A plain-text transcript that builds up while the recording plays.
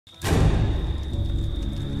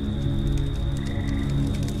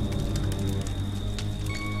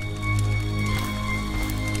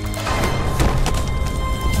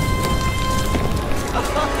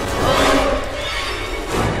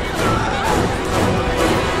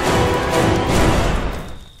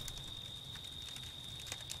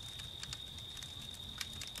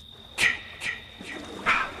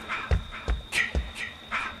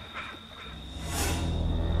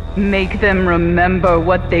Make them remember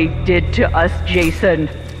what they did to us, Jason.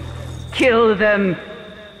 Kill them.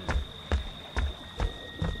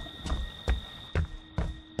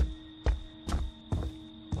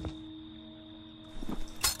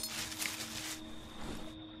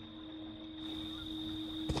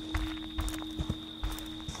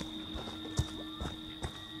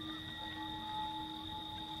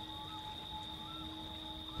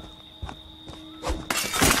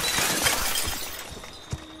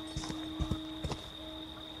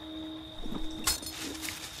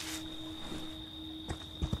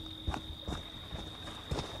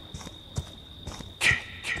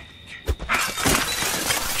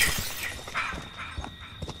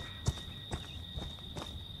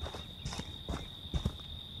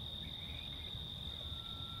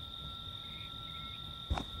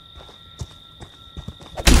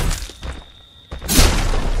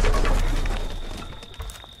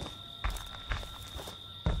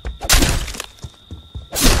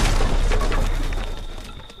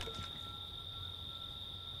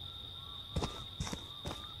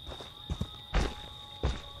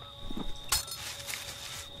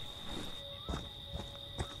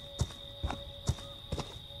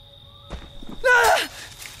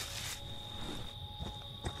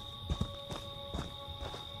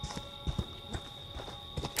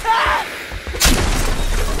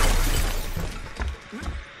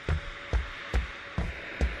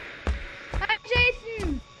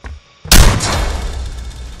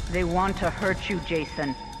 They want to hurt you,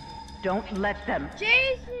 Jason. Don't let them.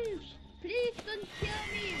 Jason! Please don't kill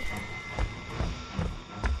me!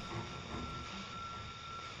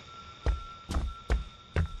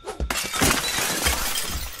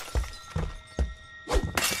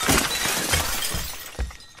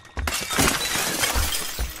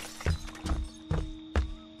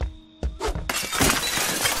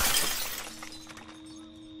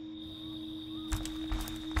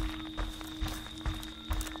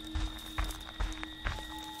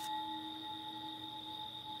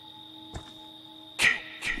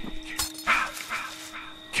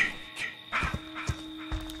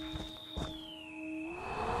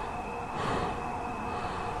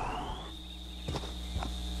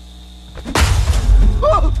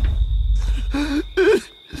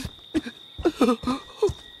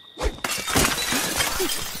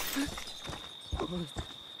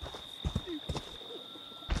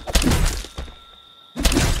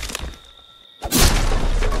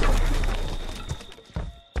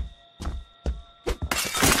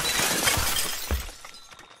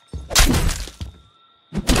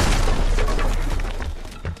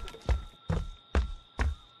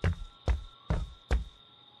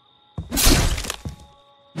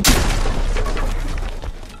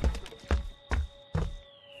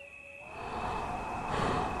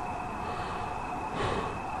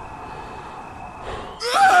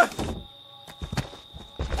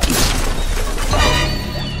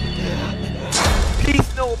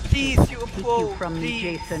 Please, you Keep fool. you from me,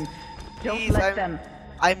 Jason. Don't Please, let them.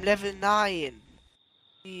 I'm level 9.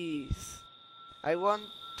 Please. I want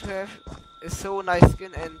to have a so nice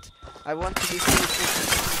skin and I want to be so good.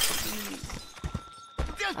 Please.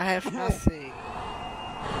 I have nothing.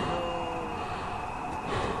 No.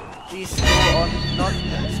 Please go on.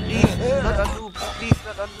 Please, not a noob. Please,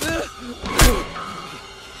 not a noob.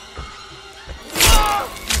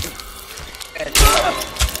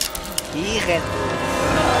 He rennt.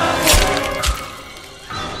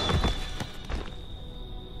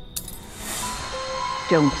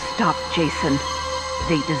 Don't stop, Jason.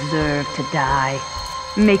 They deserve to die.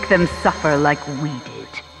 Make them suffer like we did.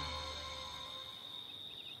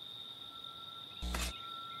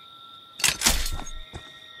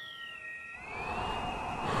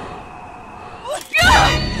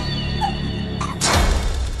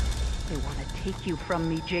 They want to take you from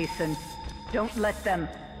me, Jason. Don't let them.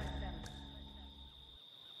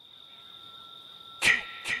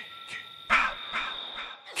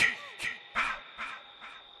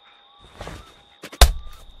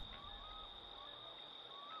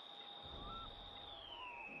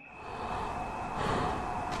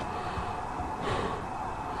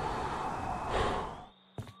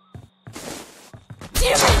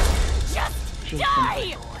 Jason,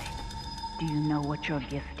 my boy, do you know what your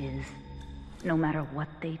gift is? No matter what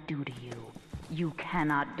they do to you, you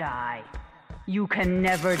cannot die. You can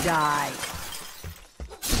never die.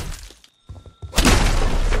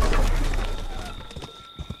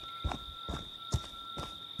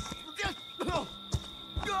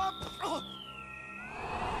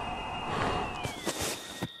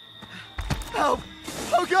 Help!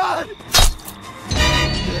 Oh God!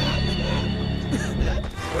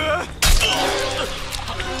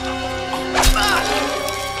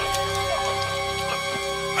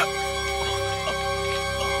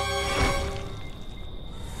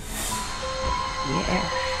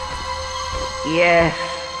 Yes.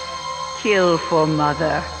 Kill for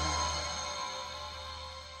Mother.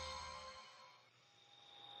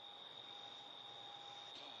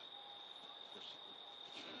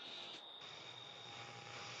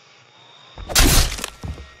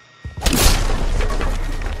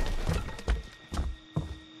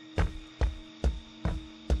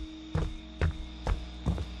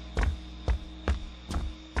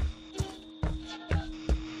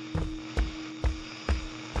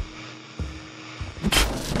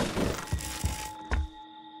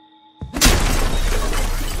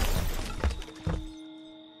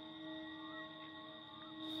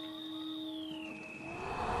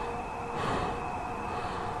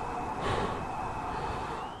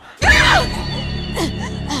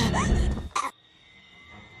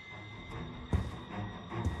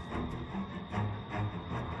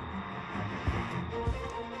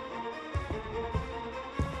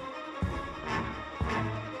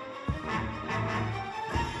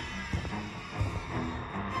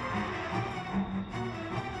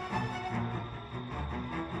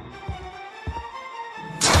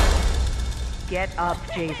 Get up,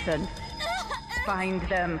 Jason. Find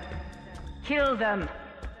them. Kill them.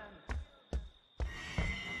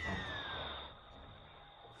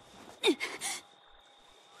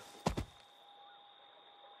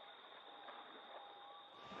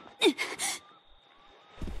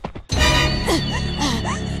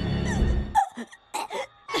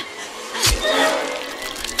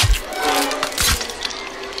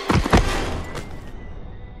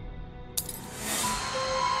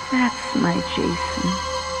 That's my Jason.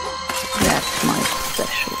 That's my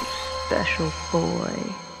special, special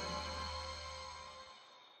boy.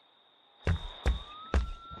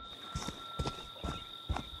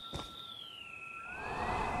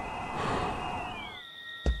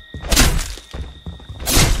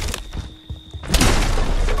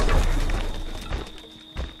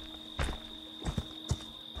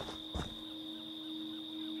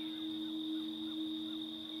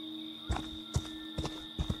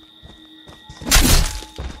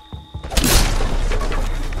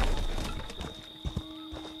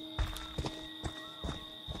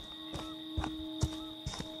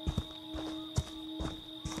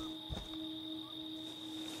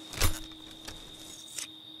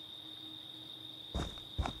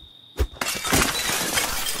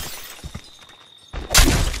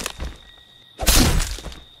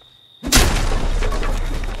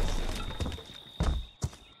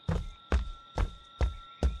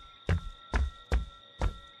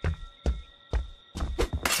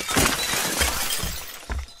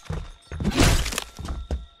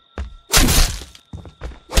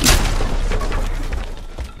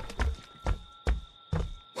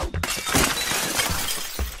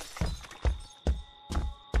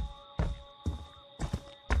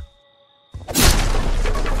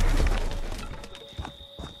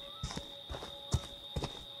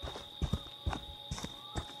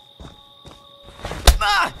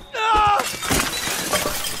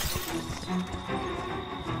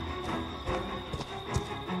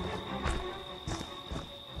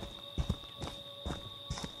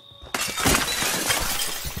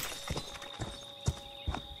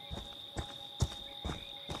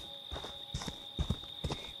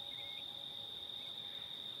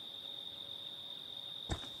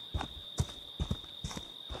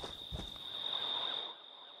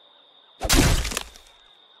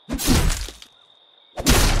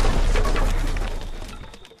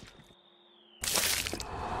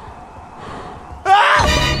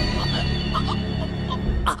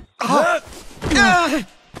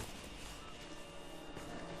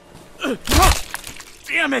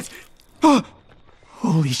 Damn it!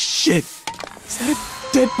 Holy shit! Is that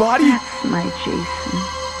a dead body? That's my Jason.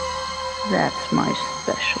 That's my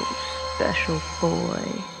special, special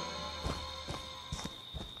boy.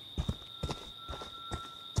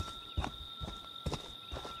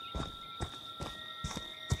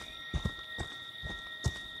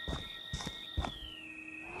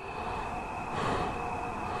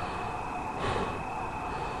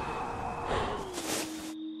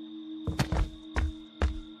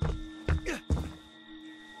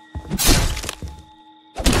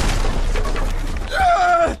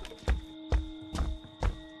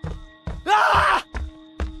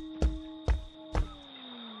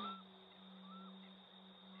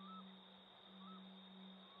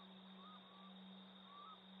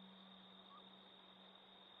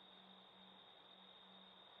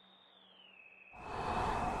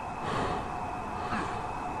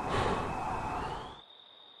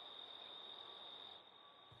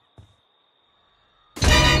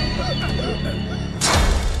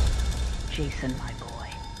 Jason, my boy.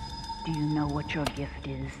 Do you know what your gift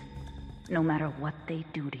is? No matter what they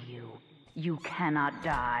do to you, you cannot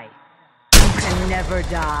die. You can never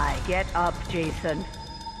die. Get up, Jason.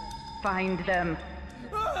 Find them.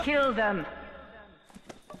 Kill them.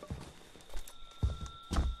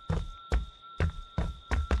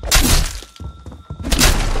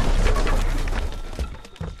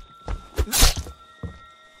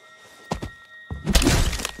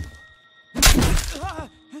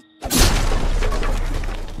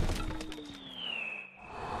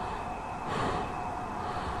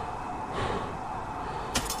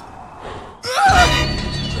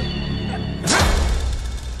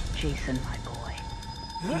 Jason, my boy,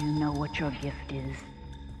 do you know what your gift is?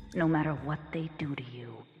 No matter what they do to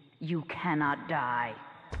you, you cannot die.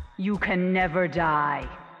 You can never die.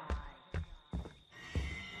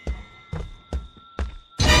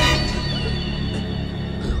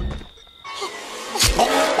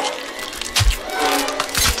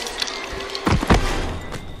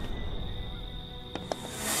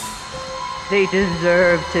 They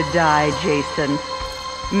deserve to die, Jason.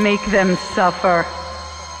 Make them suffer.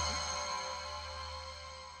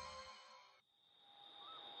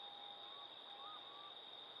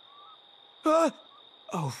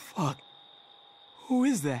 Oh, fuck. Who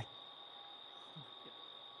is that?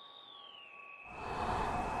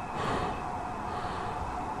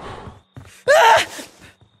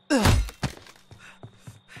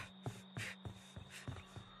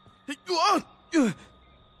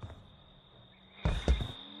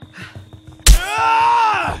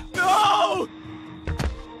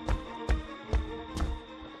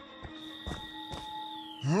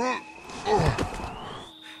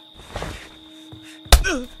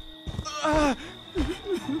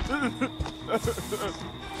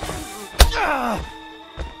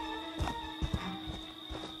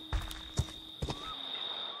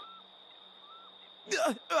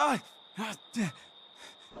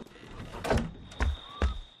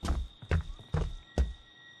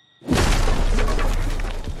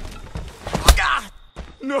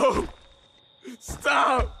 No! No!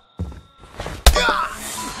 Stop!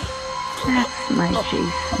 That's my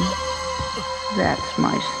Jason. That's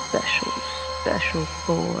my special, special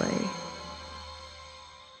boy.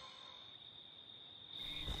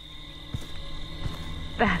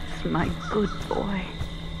 That's my good boy.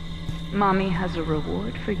 Mommy has a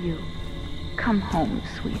reward for you. Come home,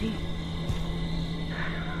 sweetie.